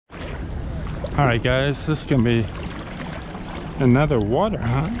Alright guys, this is gonna be another water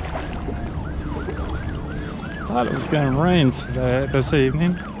hunt. Thought it was gonna rain today, this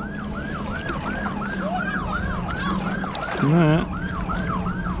evening.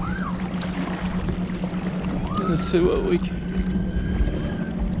 But let's see what we can.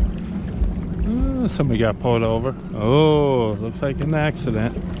 Oh, somebody got pulled over. Oh, looks like an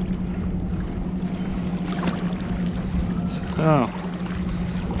accident. So,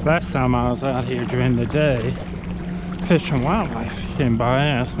 last time I was out here during the day, Fish and Wildlife came by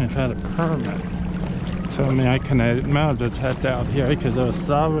and asked me if I had a permit. Told me I couldn't metal detect out here because it was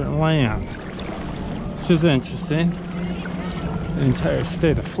sovereign land. Which is interesting. The entire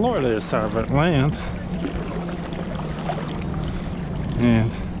state of Florida is sovereign land.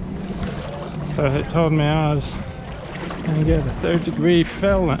 And so it told me I was going to get a third-degree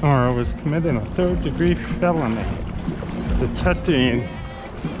felony, or I was committing a third-degree felony, detecting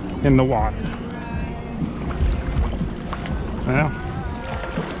in the water. Well,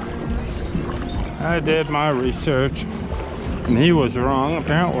 I did my research and he was wrong.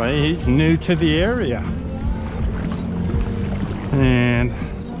 Apparently he's new to the area and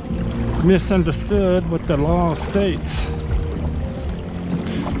misunderstood what the law states.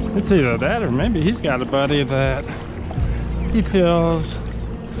 It's either that or maybe he's got a buddy that he feels,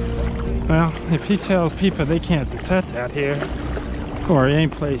 well, if he tells people they can't detect out here or any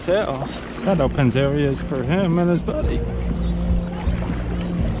place else, that opens areas for him and his buddy.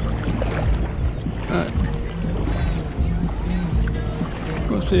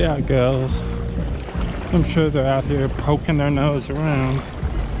 We'll see how it goes. I'm sure they're out here poking their nose around.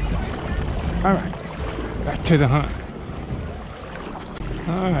 Alright, back to the hunt.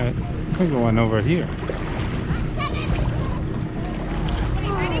 Alright, we're going over here.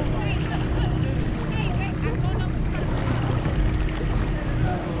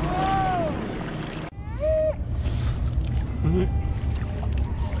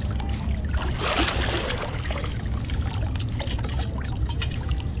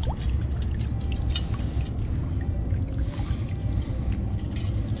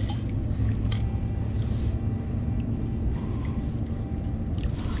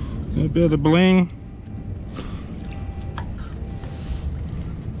 A bit of bling.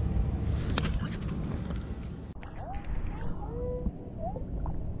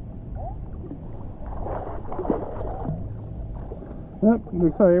 Yep,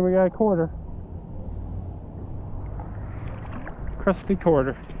 looks like we got a quarter. Crusty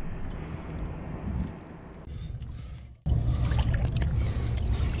quarter.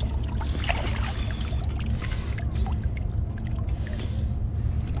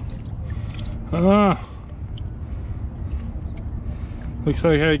 Looks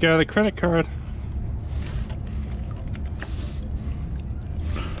like I got a credit card.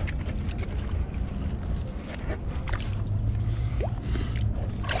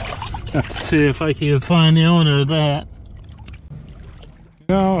 Have to see if I can find the owner of that.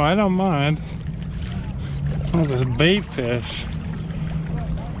 No, I don't mind. Oh, this bait fish.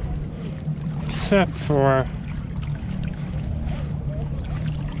 Except for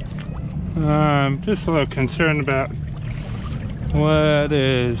I'm just a little concerned about what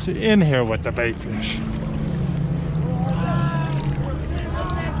is in here with the bait fish.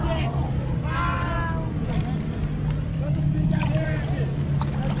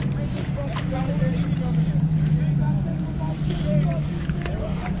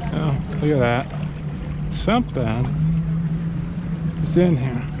 Oh, look at that. Something is in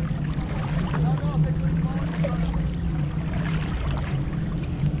here.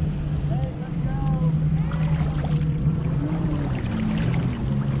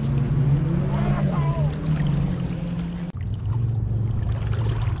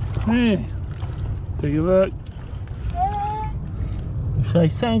 Hey, take a look. Looks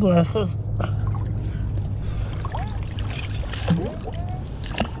like sunglasses.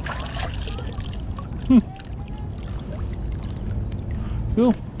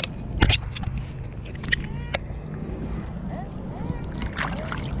 Cool.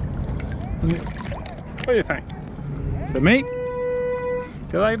 What do you think? The meat?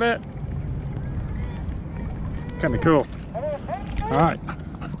 You like that? Kind of cool. All right.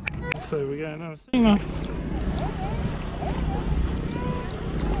 So we got another steamer.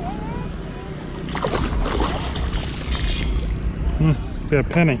 Got a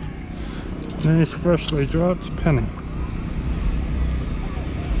penny. Nice freshly dropped penny.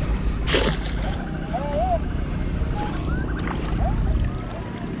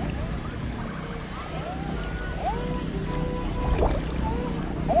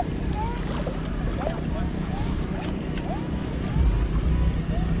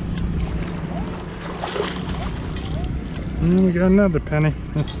 And we got another penny.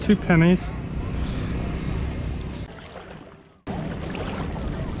 That's 2 pennies.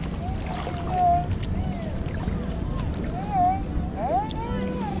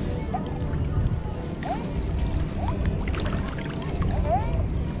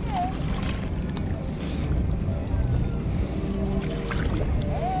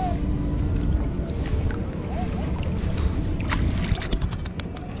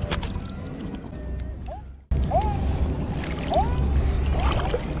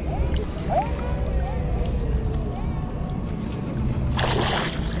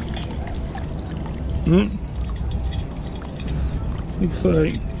 Looks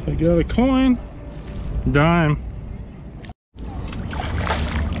like I got a coin. Dime.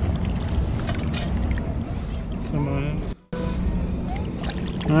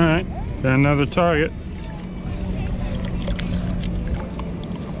 Alright, got another target.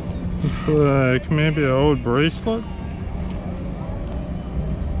 Looks like maybe an old bracelet.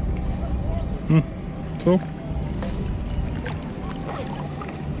 Cool.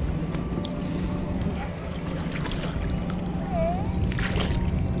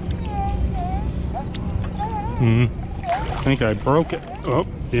 I think I broke it. Oh,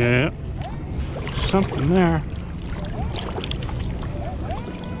 yeah. Something there.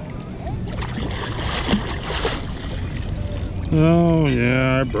 Oh,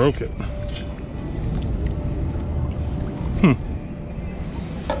 yeah, I broke it.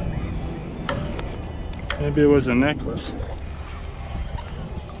 Maybe it was a necklace.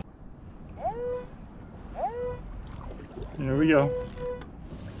 Here we go.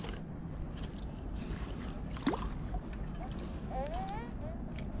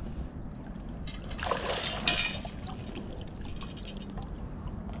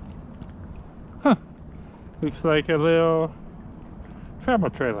 Huh. Looks like a little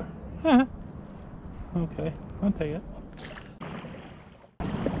travel trailer. Okay, I'll take it.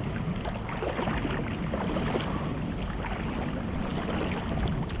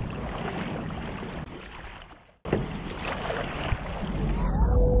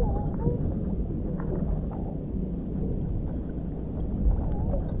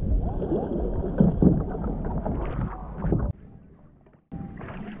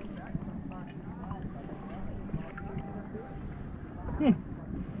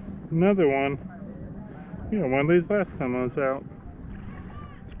 Another one. Yeah, one of these last time I was out.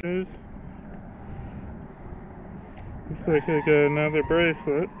 Looks like I got another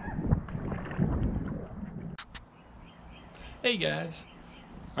bracelet. Hey guys,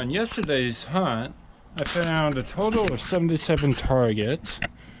 on yesterday's hunt I found a total of 77 targets.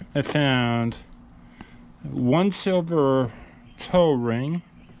 I found 1 silver toe ring.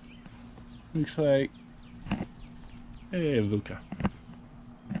 Looks like, hey Luca.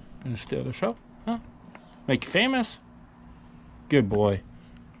 Gonna steal the show? Huh? Make you famous? Good boy.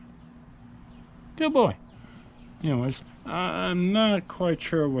 Good boy. Anyways, I'm not quite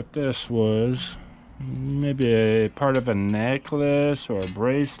sure what this was. Maybe a part of a necklace or a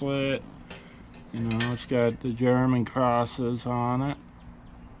bracelet. You know, it's got the German crosses on it.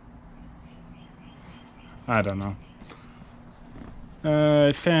 I don't know.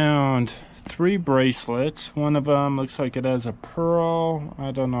 I found 3 bracelets. One of them looks like it has a pearl.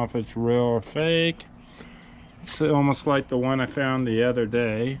 I don't know if it's real or fake. It's almost like the one I found the other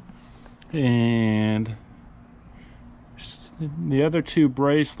day. And the other 2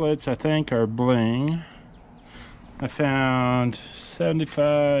 bracelets I think are bling. I found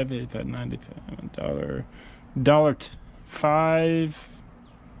 $75, $85, $95, $5,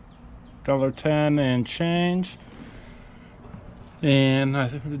 $10 and change. And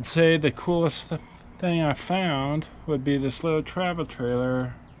I would say the coolest thing I found would be this little travel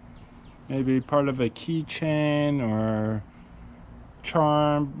trailer. Maybe part of a keychain or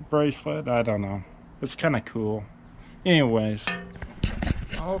charm bracelet. I don't know. It's kind of cool. Anyways,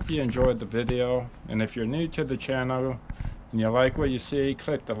 I hope you enjoyed the video. And if you're new to the channel and you like what you see,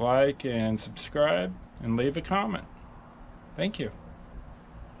 click the like and subscribe and leave a comment. Thank you.